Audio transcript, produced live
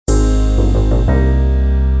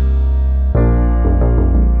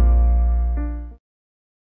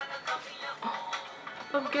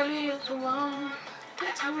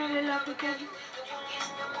really love again.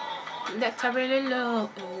 That I really love.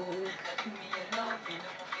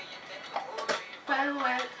 Well,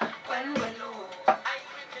 well, well, well.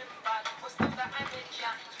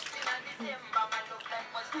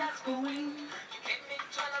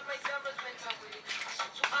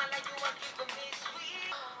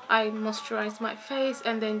 I moisturize my face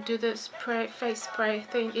and then do the spray, face spray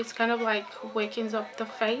thing. It's kind of like wakens up the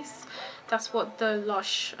face. That's what the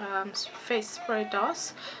Lush face spray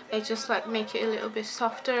does. It just like make it a little bit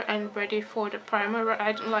softer and ready for the primer.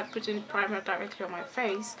 I don't like putting primer directly on my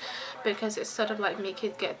face because it's sort of like make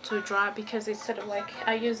it get too dry, because it's sort of like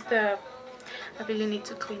I really need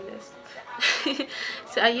to clean this.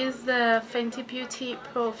 So I use the Fenty Beauty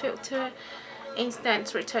Pro Filter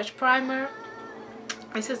Instant Retouch Primer.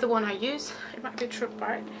 This is the one I use. It might be true,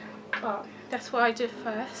 right? But that's what I do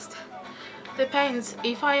first. Depends.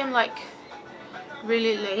 If I am like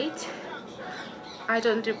really late, I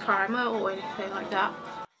don't do primer or anything like that.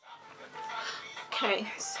 Okay,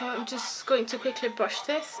 so I'm just going to quickly brush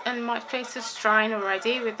this, and my face is drying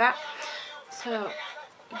already with that. So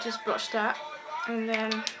just brush that, and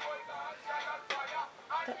then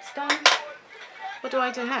that's done. What do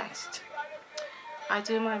I do next? I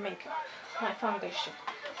do my makeup, my foundation.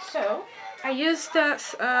 So I used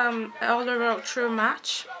this L'Oreal True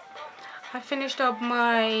Match. I finished up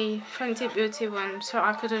my Fenty Beauty one, so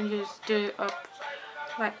I couldn't do up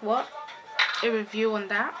like a review on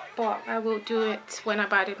that, but I will do it when I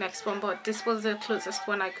buy the next one. But this was the closest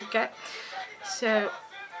one I could get, so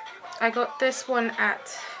I got this one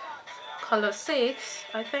at color 6,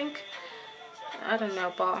 I think. I don't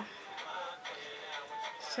know, but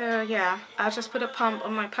so yeah, I'll just put a pump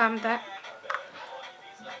on my palm there,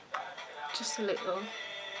 just a little.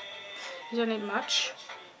 You don't need much.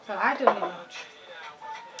 Well, I don't need much.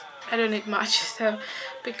 I don't need much. So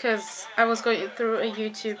because I was going through a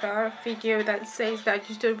YouTuber video that says that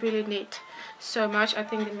you don't really need so much. I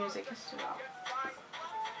think the music is too loud.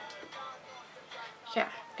 Yeah,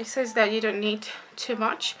 it says that you don't need too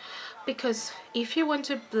much, because if you want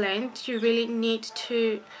to blend, you really need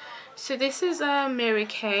to. So this is a Mary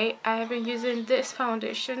Kay. I have been using this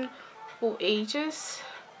foundation for ages.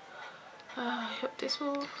 I hope this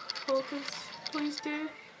will focus. Please do.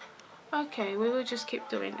 Okay, we will just keep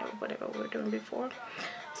doing whatever we were doing before.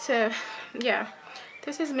 So yeah,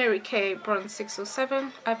 this is Mary Kay Bronze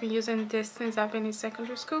 607. I've been using this since I've been in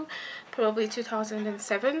secondary school, probably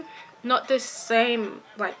 2007. Not the same,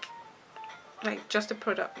 like just the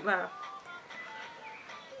product,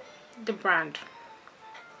 the brand.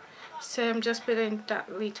 So I'm just putting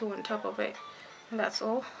that little on top of it, and that's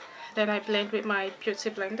all. Then I blend with my beauty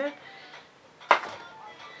blender,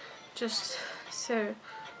 just so,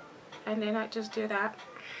 and then I just do that.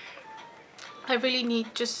 I really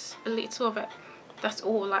need just a little of it. That's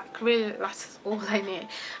all, like really that's all I need,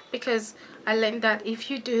 because I learned that if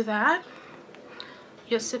you do that,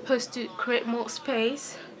 you're supposed to create more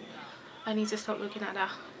space. I need to stop looking at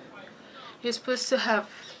that. You're supposed to have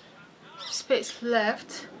space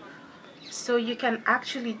left so you can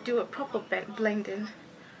actually do a proper blending.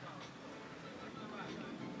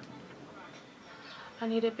 I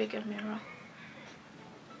need a bigger mirror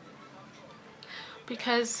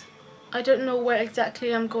because I don't know where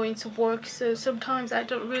exactly I'm going to work, so sometimes I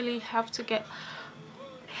don't really have to get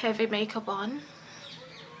heavy makeup on,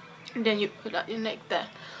 and then you put out your neck there.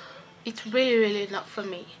 It's really not for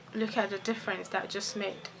me. Look at the difference that I just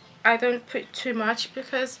made. I don't put too much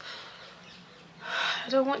because I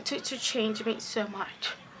don't want it to change me so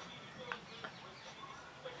much.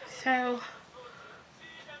 So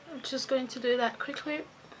I'm just going to do that quickly.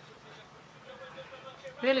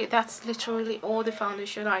 Really, that's literally all the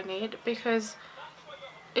foundation I need, because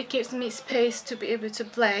it gives me space to be able to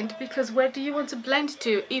blend. Because where do you want to blend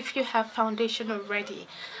to if you have foundation already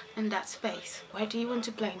in that space? Where do you want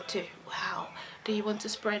to blend to? Wow, do you want to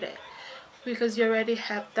spread it? Because you already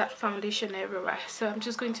have that foundation everywhere. So I'm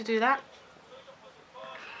just going to do that,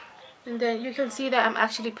 and then you can see that I'm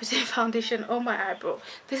actually putting foundation on my eyebrow.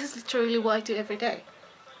 This is literally what I do every day.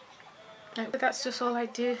 But that's just all I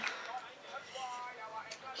do.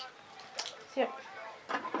 Yep.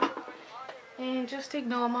 And just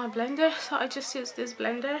ignore my blender. So I just use this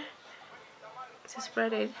blender to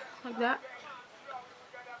spread it like that,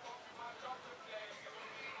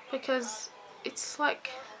 because it's like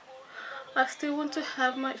I still want to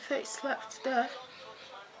have my face left there.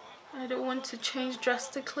 I don't want to change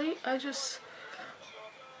drastically. I just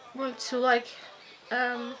want to like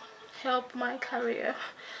help my career.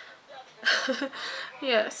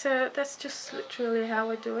 Yeah, so that's just literally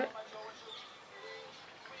how I do it.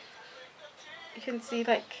 You can see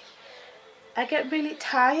like I get really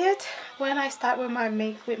tired when I start with my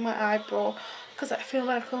eyebrow, because I feel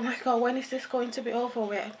like, oh my god, when is this going to be over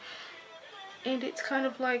with? And it's kind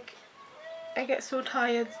of like I get so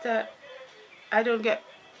tired that I don't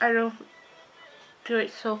do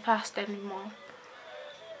it so fast anymore.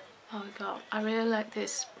 Oh my god, I really like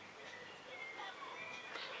this.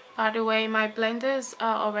 By the way, my blenders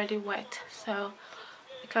are already wet, so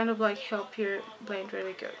it kind of like help you blend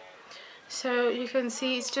really good. So you can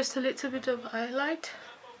see it's just a little bit of highlight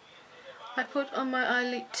I put on my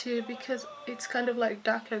eyelid too, because it's kind of like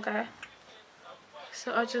darker there,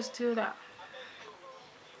 so I just do that.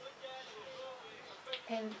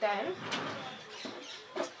 And then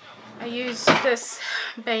I use this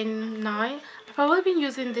Bane 9. I've probably been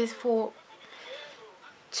using this for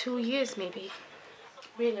 2 years maybe,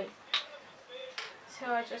 really. So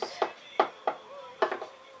I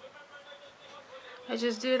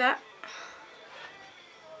just do that.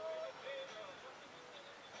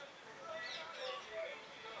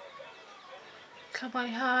 Look at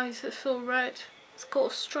my eyes, it's so red. It's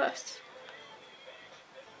called stress.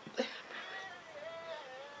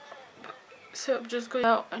 So I'm just going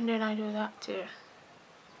out and then I do that too.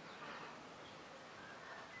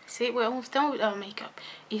 See, we're almost done with our makeup.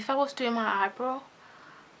 If I was doing my eyebrow,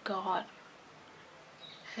 God,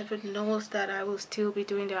 heaven knows that I will still be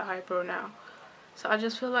doing their eyebrow now. So I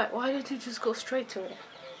just feel like, why didn't you just go straight to it?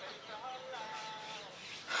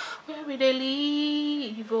 Where will they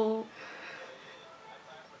leave? Oh.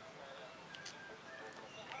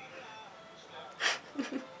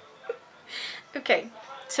 Okay,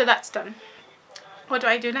 so that's done. What do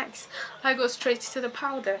I do next? I go straight to the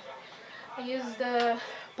powder. I use the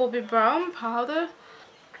Bobbi Brown powder.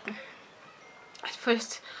 At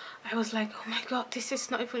first I was like, oh my god, this is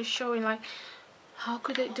not even showing. Like, how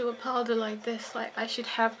could they do a powder like this? Like, I should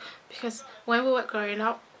have, because when we were growing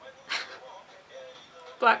up,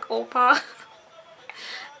 Black Opal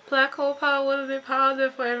Black Opal was the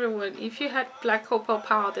powder for everyone. If you had Black Opal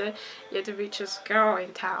powder, you're the richest girl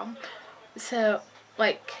in town. So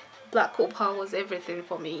like, Black Opal was everything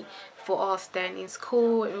for me, for us then in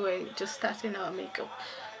school. We were just starting our makeup,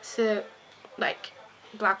 so like,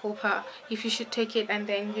 Black Opal, if you should take it and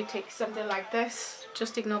then you take something like this,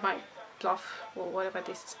 just ignore my bluff or whatever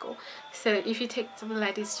this is called. So if you take something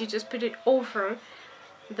like this, you just put it over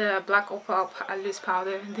the Black Opal loose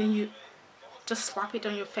powder, and then you just slap it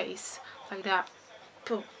on your face like that,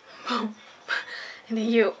 boom, boom, and then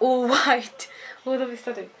you're all white all of a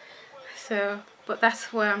sudden. So, but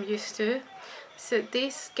that's what I'm used to. So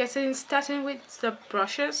this, starting with the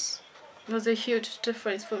brushes, was a huge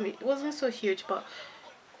difference for me. It wasn't so huge, but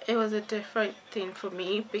it was a different thing for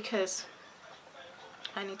me, because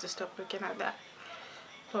I need to stop looking at that.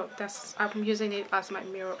 But I'm using it as my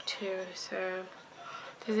mirror too. So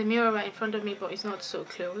there's a mirror right in front of me, but it's not so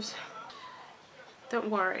close. Don't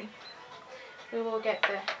worry, we will get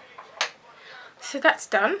there. So that's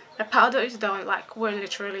done. The powder is done. Like, we're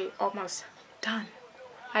literally almost done.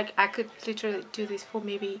 Like, I could literally do this for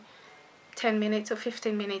maybe 10 minutes or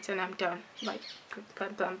 15 minutes and I'm done. Like, blah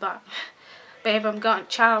blah blah. Babe, I'm gone.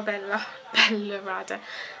 Ciao, Bella. Bella, rather.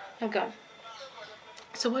 I'm gone.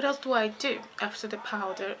 So what else do I do after the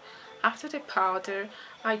powder? After the powder,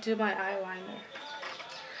 I do my eyeliner.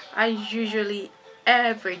 I usually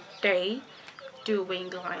every day do wing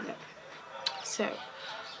liner. So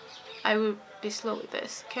I will be slow with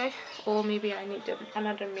this, okay? Or maybe I need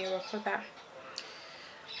another mirror for that.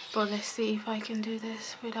 But let's see if I can do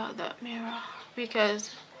this without that mirror,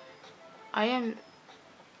 because I am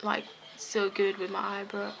like so good with my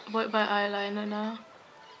eyeliner now,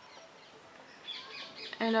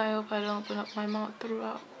 and I hope I don't open up my mouth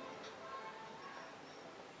throughout.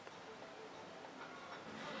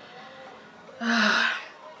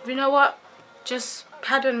 You know what? Just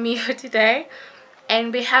pardon me for today,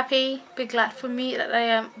 and be happy, be glad for me that I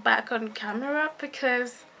am back on camera,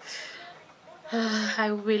 because I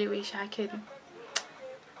really wish I could.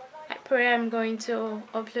 I pray I'm going to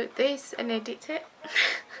upload this and edit it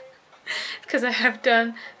because I have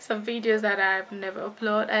done some videos that I've never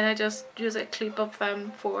uploaded, and I just use a clip of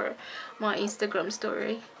them for my Instagram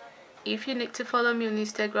story. If you need to follow me on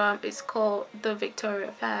Instagram, it's called The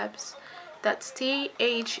Victoria Fabs. That's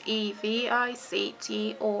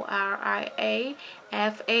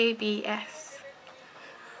TheVictoriaFabs.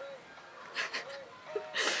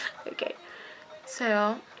 Okay,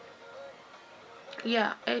 so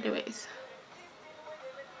yeah, anyways,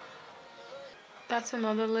 that's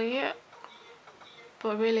another layer.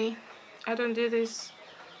 But really, I don't do this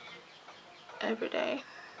every day.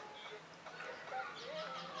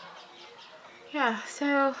 Yeah,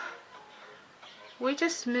 so we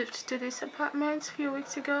just moved to this apartment a few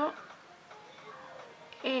weeks ago,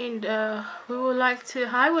 and I would like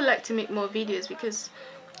to make more videos because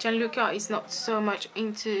Gianluca is not so much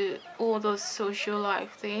into all those social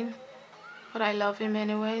life thing, but I love him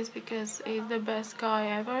anyways because he's the best guy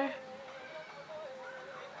ever.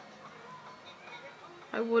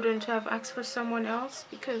 I wouldn't have asked for someone else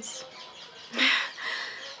because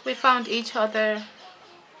we found each other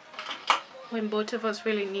when both of us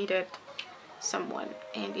really needed someone,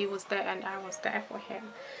 and he was there and I was there for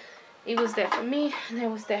him. He was there for me and I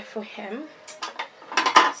was there for him.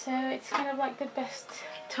 So it's kind of like the best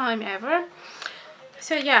time ever.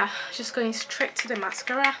 So yeah, just going straight to the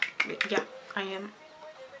mascara. Yeah, I am.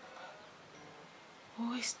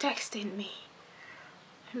 Oh, he's texting me.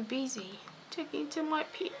 I'm busy talking to my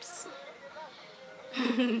peeps.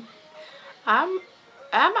 I'm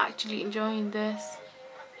actually enjoying this,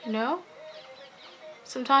 you know.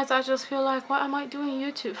 Sometimes I just feel like, what am I doing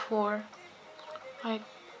YouTube for? Like,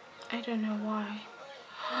 I don't know why.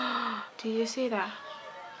 Do you see that?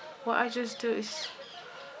 What I just do is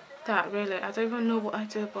that, really. I don't even know what I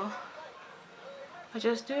do, but I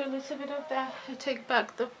just do a little bit of that. I take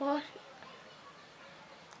back the part,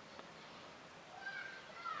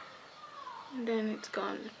 and then it's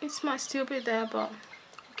gone. It might still be there, but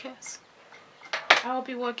who cares? I'll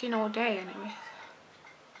be working all day anyway.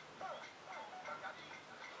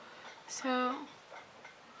 So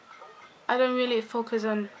I don't really focus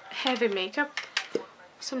on heavy makeup.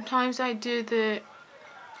 Sometimes I do the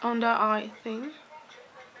under eye thing.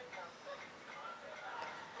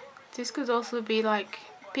 This could also be like,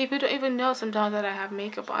 people don't even know sometimes that I have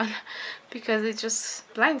makeup on because it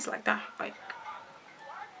just blends like that. Like,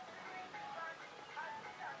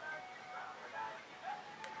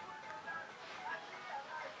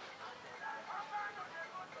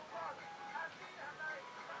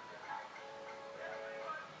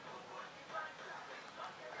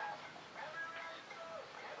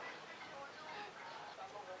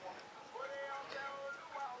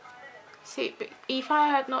 see, if I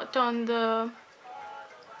had not done the,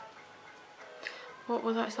 what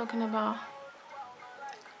was I talking about?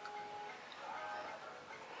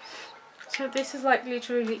 So this is like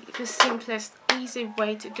literally the simplest, easy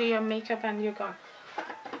way to do your makeup and you're gone.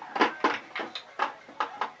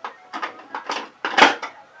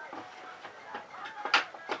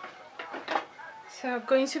 So I'm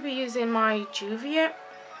going to be using my Juvia's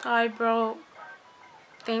eyebrow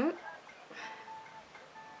thing.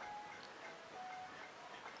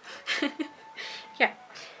 Yeah,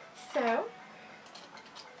 so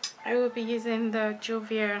I will be using the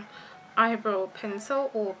Juvia's eyebrow pencil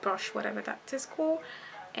or brush, whatever that is called,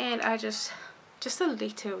 and I just a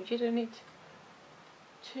little, you don't need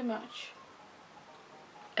too much.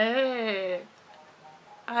 I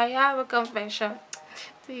have a confession,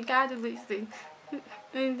 so you gotta listen.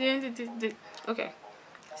 Okay,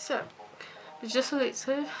 so just a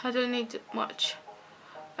little, I don't need much.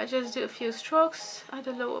 I just do a few strokes at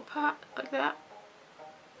the lower part like that,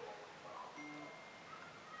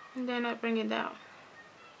 and then I bring it down.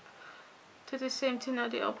 Do the same thing at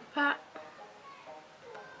the upper part,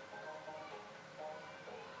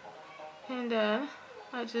 and then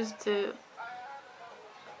I just do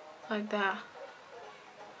like that.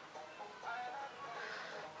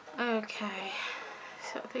 Okay,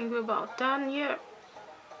 so I think we're about done here.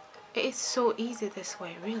 It is so easy this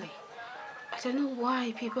way, really. I don't know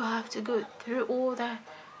why people have to go through all that,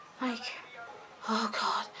 like, oh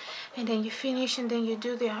god, and then you finish and then you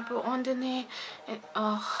do the eyebrow underneath, and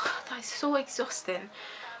oh, that's so exhausting.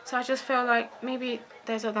 So I just felt like maybe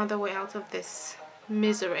there's another way out of this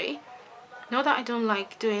misery. Not that I don't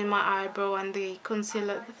like doing my eyebrow and the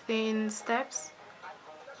concealer thin steps,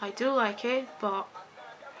 I do like it, but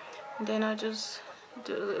then I just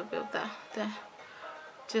do a little bit of that there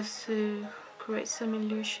just to create some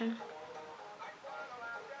illusion.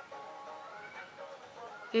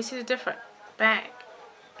 This is different. Back.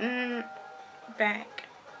 Back.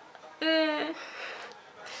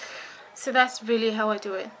 So that's really how I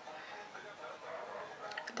do it.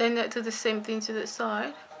 Then I do the same thing to the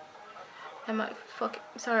side. And my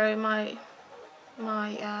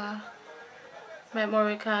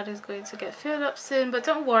memory card is going to get filled up soon, but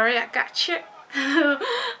don't worry, I got you.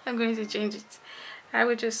 I'm going to change it. I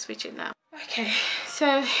will just switch it now. Okay,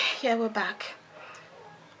 so yeah, we're back.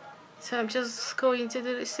 So I'm just going to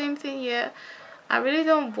do the same thing here. I really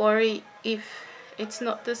don't worry if it's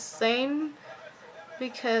not the same,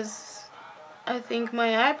 because I think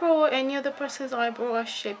my eyebrow or any other person's eyebrow are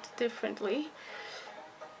shaped differently.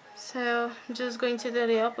 So I'm just going to do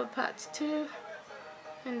the upper part too,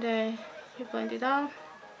 and then you blend it out.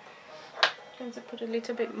 tend to put a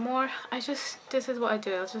little bit more. This is what I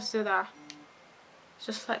do. I'll just do that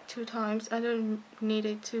just like 2 times. I don't need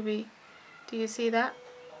it to be. Do you see that?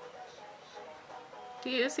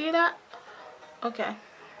 Do you see that? Okay,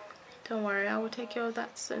 don't worry, I will take care of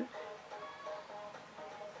that soon.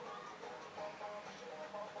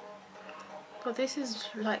 But this is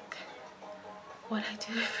like what I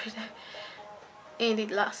do every day, and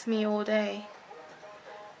it lasts me all day.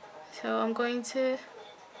 So I'm going to,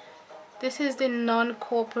 this is the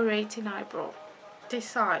non-cooperating eyebrow, this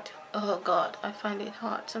side. Oh god, I find it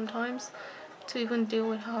hard sometimes to even deal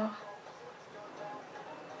with her.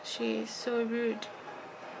 She is so rude.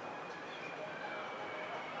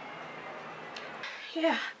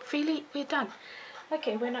 Yeah, really, we're done.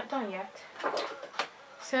 Okay, we're not done yet.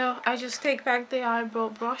 So I just take back the eyebrow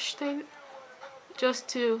brush thing just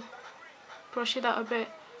to brush it out a bit.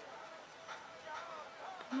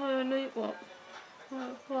 Let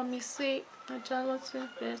me see.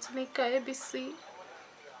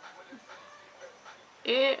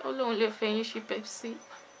 ABC. Pepsi.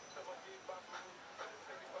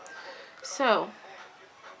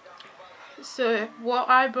 So what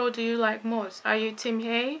eyebrow do you like most? Are you team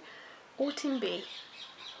A or team B?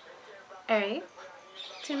 A,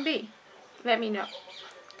 team B. Let me know.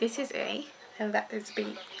 This is A and that is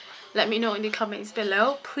B. Let me know in the comments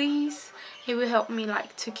below, please. It will help me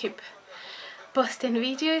like to keep posting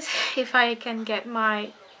videos if I can get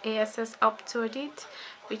my ASS up to date,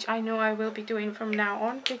 which I know I will be doing from now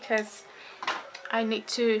on because I need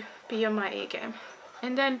to be on my A game.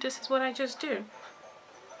 And then this is what I just do.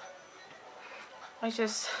 I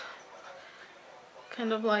just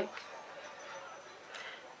kind of like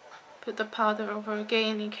put the powder over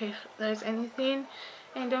again in case there's anything.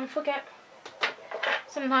 And don't forget,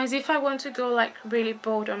 sometimes if I want to go like really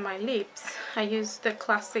bold on my lips, I use the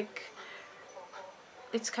classic,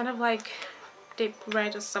 it's kind of like deep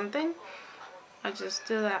red or something. I just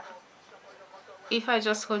do that if I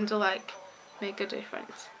just want to like make a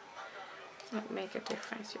difference. Not make a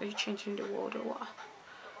difference, you're changing the world or what?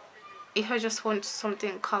 If I just want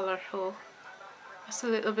something colorful, just a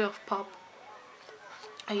little bit of pop,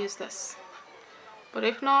 I use this. But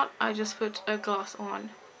if not, I just put a gloss on.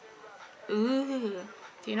 Ooh,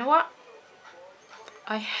 do you know what?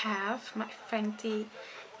 I have my Fenty,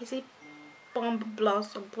 is it Bomb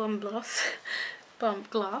Gloss or Bomb Gloss? Bomb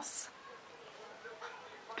Gloss.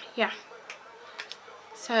 Yeah.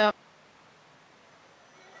 So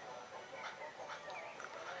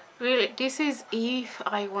really, this is if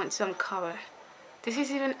I want some color. This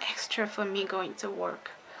is even extra for me going to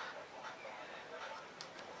work.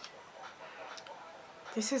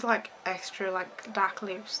 This is like extra, like dark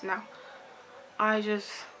lips now. I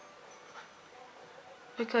just,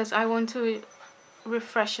 because I want to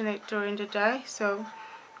refreshen it during the day, so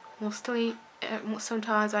mostly,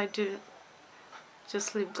 sometimes I do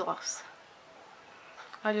just lip gloss.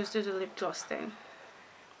 I just do the lip gloss thing.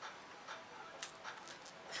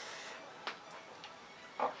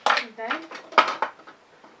 And then,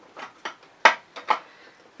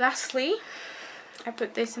 lastly, I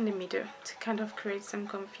put this in the middle to kind of create some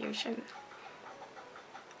confusion.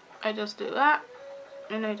 I just do that,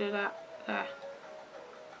 and I do that there.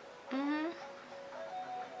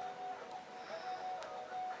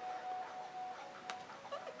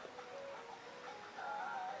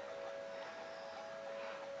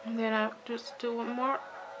 And then I'll just do one more,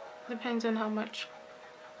 depends on how much.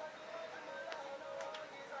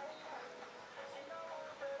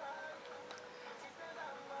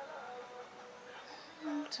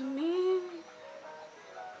 To me,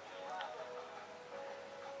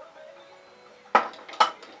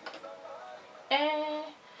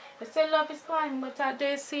 they say love is blind, but I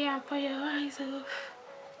did see and put your eyes off.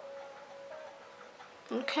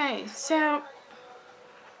 Okay, so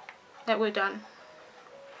that we're done,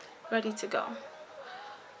 ready to go.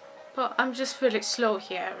 But I'm just really slow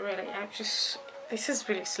here, really. This is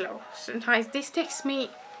really slow. Sometimes this takes me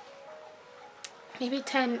maybe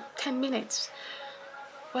 10 minutes.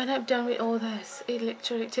 When I'm done with all this, it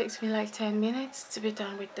literally takes me like 10 minutes to be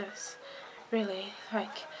done with this. Really,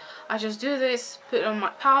 like, I just do this, put on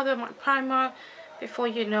my powder, my primer. Before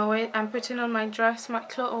you know it, I'm putting on my dress, my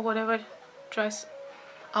clothes, or whatever dress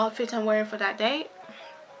outfit I'm wearing for that day.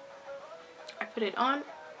 I put it on.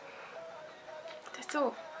 That's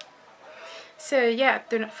all. So yeah,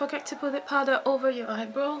 do not forget to put the powder over your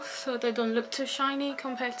eyebrows so they don't look too shiny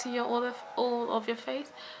compared to your all of your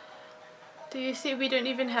face. Do you see, we don't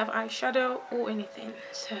even have eyeshadow or anything,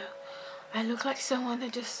 so I look like someone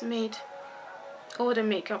that just made all the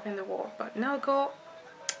makeup in the world. But no, girl,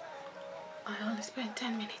 I only spent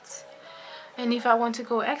 10 minutes. And if I want to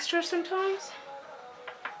go extra sometimes,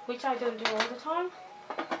 which I don't do all the time,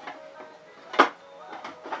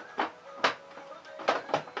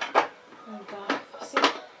 oh god, see,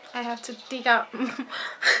 I have to dig out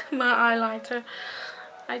my highlighter.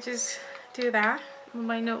 I just do that with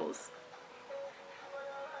my nose.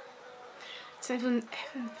 It's even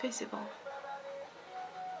visible.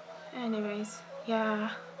 Anyways,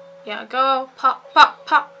 yeah, go pop, pop,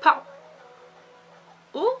 pop, pop.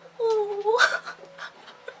 Ooh.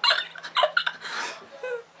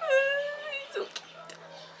 So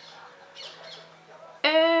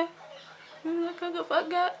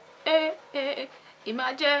cute.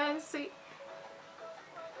 Emergency.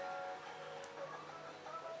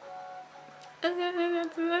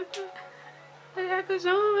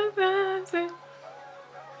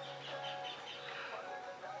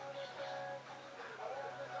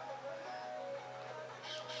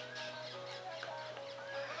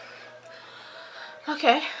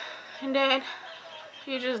 Okay, and then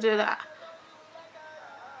you just do that.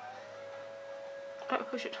 I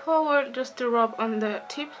push it forward just to rub on the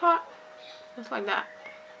tip part, just like that.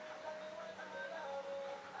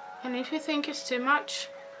 And if you think it's too much,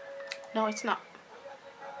 no, it's not.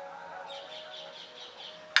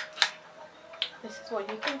 This is what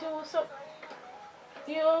you can do also.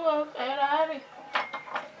 You're a Ferrari.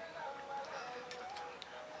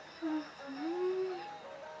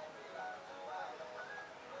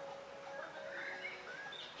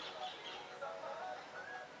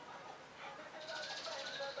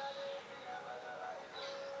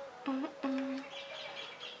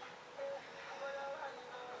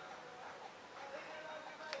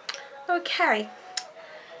 Okay,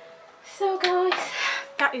 so guys,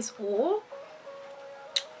 that is all.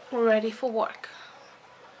 We're ready for work.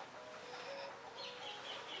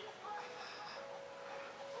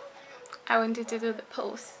 I wanted to do the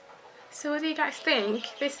pose. So what do you guys think?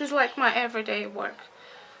 This is like my everyday work,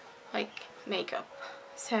 like makeup.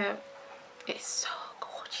 So it's so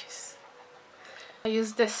gorgeous. I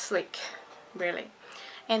use this Sleek, really.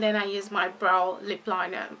 And then I use my brow lip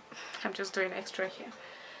liner. I'm just doing extra here.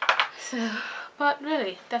 So, but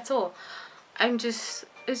really, that's all. It's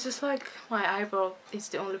just like my eyebrow is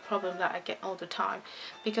the only problem that I get all the time,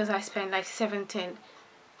 because I spend like 17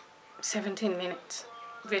 minutes,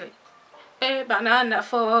 really. Banana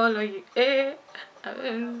follow you, I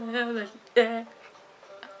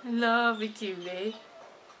love with you, eh?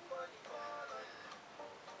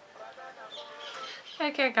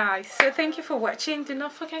 Okay guys, so thank you for watching. Do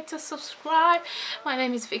not forget to subscribe. My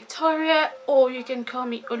name is Victoria, or you can call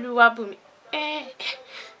me Oluwabumi.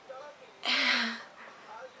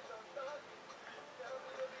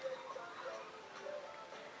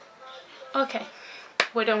 Okay,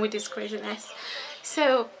 we're done with this craziness.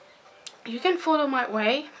 So you can follow my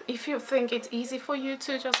way if you think it's easy for you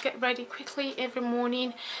to just get ready quickly every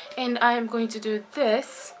morning. And I am going to do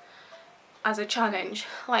this as a challenge.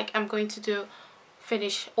 Like, I'm going to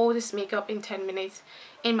finish all this makeup in 10 minutes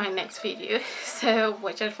in my next video. So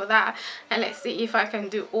watch out for that, and let's see if I can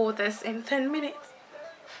do all this in 10 minutes.